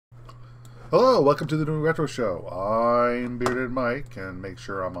Hello, welcome to the new Retro Show. I'm Bearded Mike, and make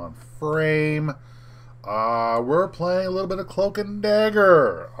sure I'm on frame. We're playing a little bit of Cloak and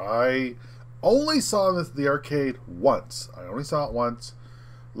Dagger. I only saw the arcade once. I only saw it once.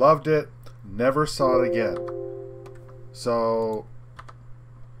 Loved it. Never saw it again. So,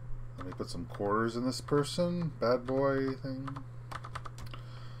 let me put some quarters in this person. Bad boy thing.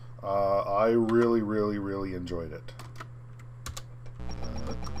 I really enjoyed it.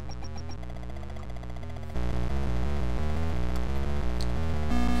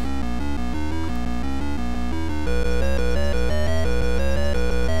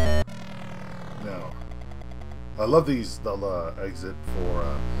 I love these, the exit for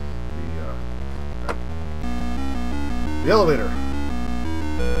the elevator.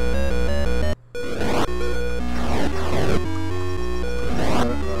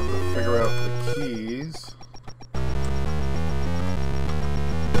 I'm gonna figure out the keys.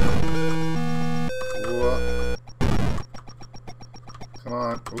 Whoa. Come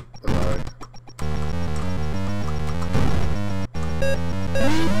on. Oop, bye.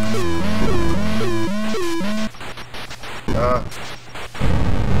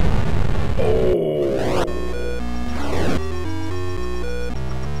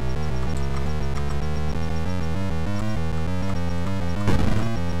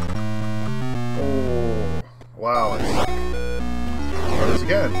 Wow, I suck. Try this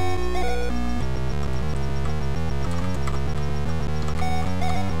again.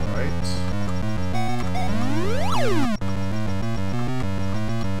 Alright.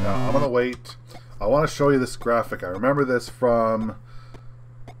 Now, I'm gonna wait. I want to show you this graphic. I remember this from...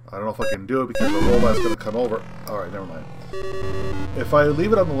 I don't know if I can do it because the robot's gonna come over. Alright, never mind. If I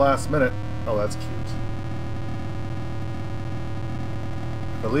leave it on the last minute... Oh, that's cute.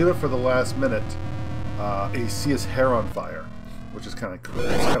 If I leave it for the last minute... you see his hair on fire, which is kind of cool.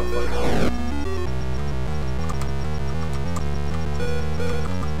 It's kind of funny.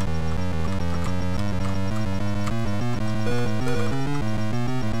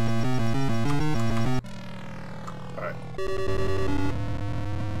 All right.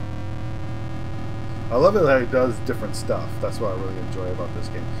 I love it how he does different stuff. That's what I really enjoy about this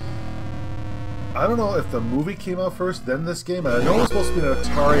game. I don't know if the movie came out first, then this game. And I know it was supposed to be an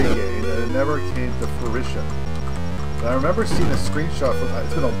Atari game, and it never came to fruition. And I remember seeing a screenshot from...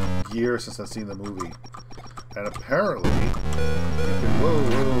 It's been a year since I've seen the movie. And apparently... Whoa.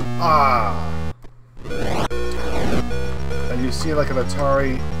 Ah! And you see like an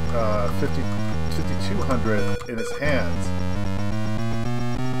Atari 5200 in his hands.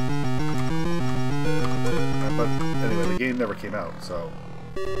 But anyway, the game never came out, so...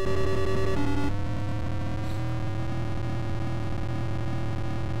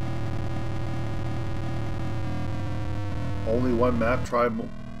 Only one map. Try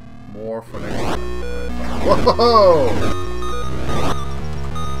more for next time. Whoa!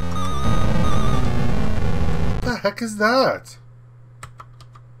 What the heck is that?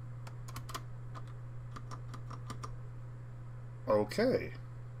 Okay.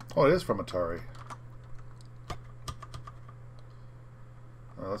 Oh, it is from Atari.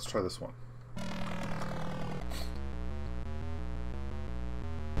 Let's try this one.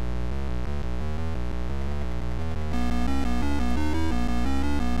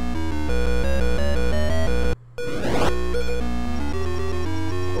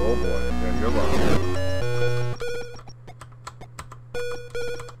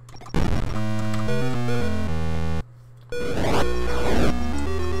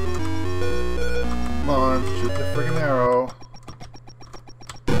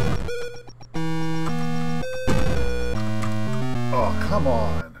 Come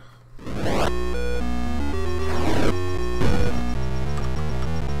on.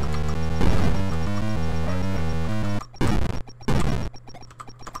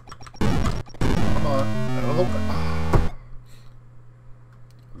 Come on.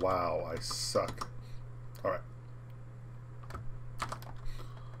 Wow, I suck. Alright.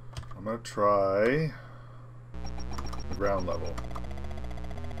 I'm gonna try the ground level.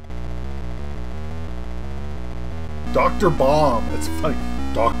 Dr. Bomb. It's funny.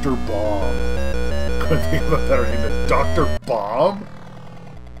 Dr. Bomb. Couldn't think of a better name than Dr. Bomb?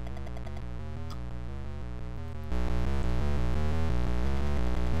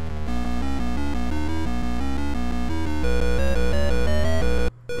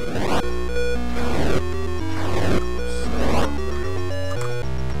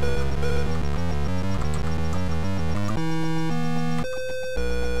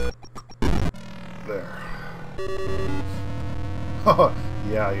 There.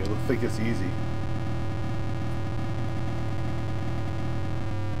 Yeah, you think it's easy.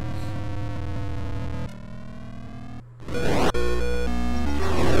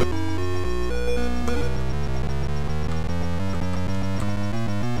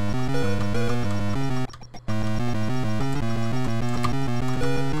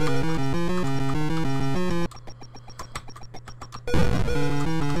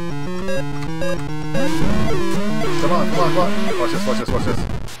 on, come on, come on. Watch this, watch this, watch this.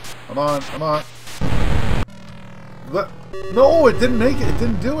 Come on, come on. No, it didn't make it. It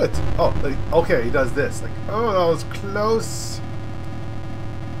didn't do it. Oh, like, okay, he does this. Like, oh, that was close.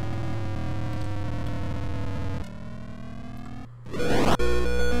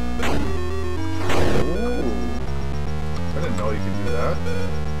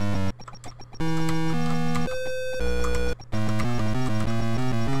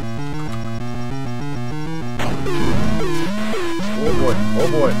 Oh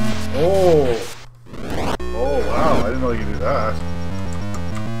boy. Oh. Oh wow, I didn't know you could do that.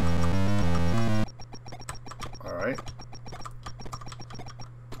 Alright.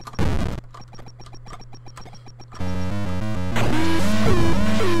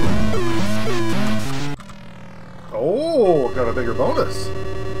 Oh, got a bigger bonus.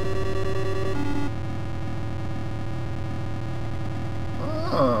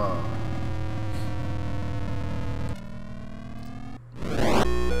 Ah.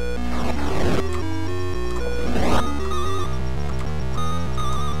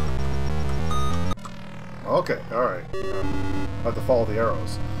 Okay, alright. I have to follow the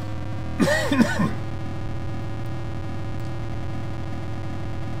arrows.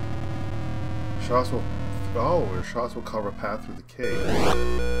 Shots will... Oh, your shots will cover a path through the cave.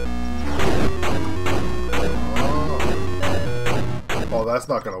 Oh, oh that's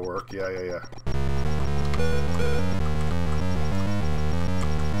not gonna work. Yeah, yeah, yeah.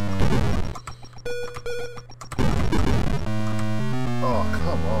 Oh,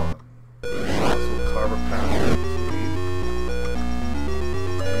 come on. Carve a path.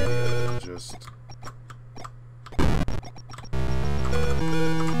 Just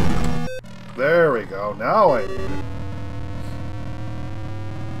there we go. Now I need it.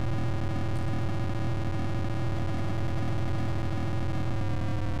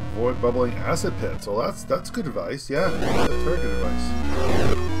 Avoid bubbling acid pits. Well, that's good advice. Yeah, that's very good advice.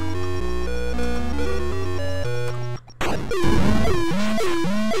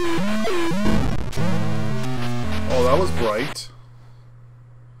 Oh, that was bright.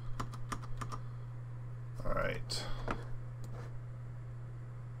 Alright.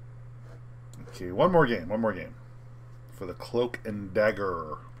 Okay, one more game. For the Cloak and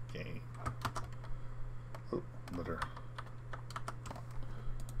Dagger game. Oh, litter.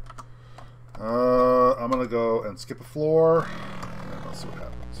 I'm gonna go and skip a floor, and I'll see what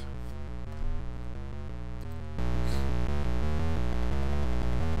happens.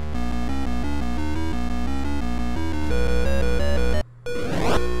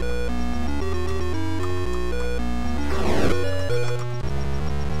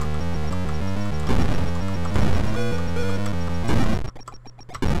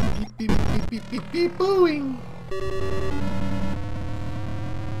 Beep beep booing.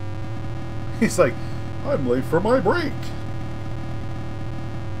 He's like, I'm late for my break.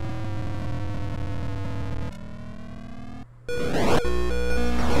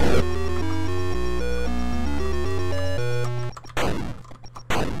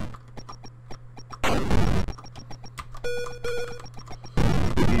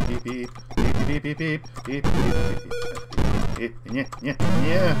 Beep beep beep beep beep beep beep beep beep beep.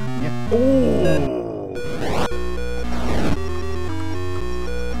 Yeah. Oh!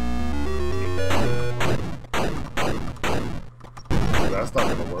 That's not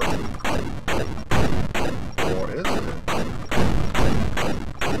gonna work. Or is it?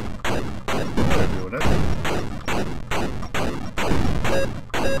 They're doing it.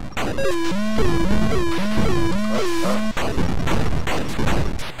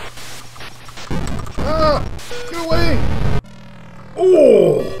 Ah! Get away!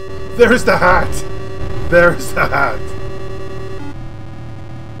 Oh! There's the hat! There's the hat!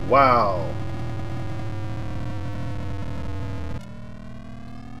 Wow.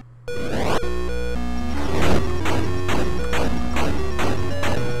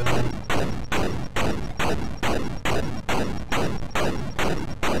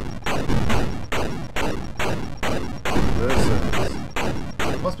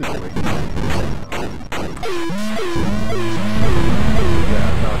 This must be great.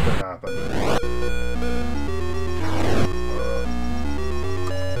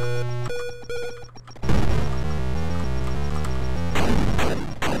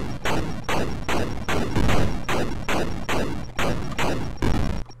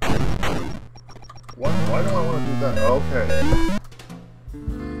 Why do I want to do that? Okay.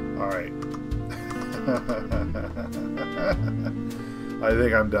 Alright. I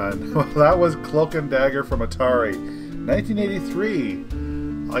think I'm done. Well, that was Cloak and Dagger from Atari. 1983.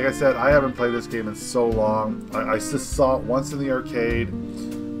 Like I said, I haven't played this game in so long. I just saw it once in the arcade.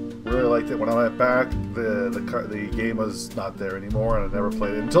 Really liked it. When I went back, the game was not there anymore, and I never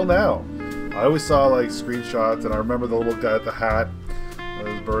played it until now. I always saw like screenshots, and I remember the little guy at the hat that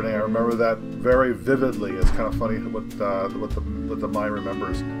was burning. I remember that very vividly. It's kind of funny what the mind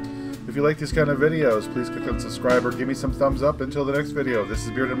remembers. If you like these kind of videos, please click on subscribe or give me some thumbs up. Until the next video, this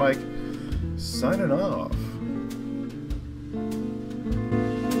is Bearded Mike, signing off.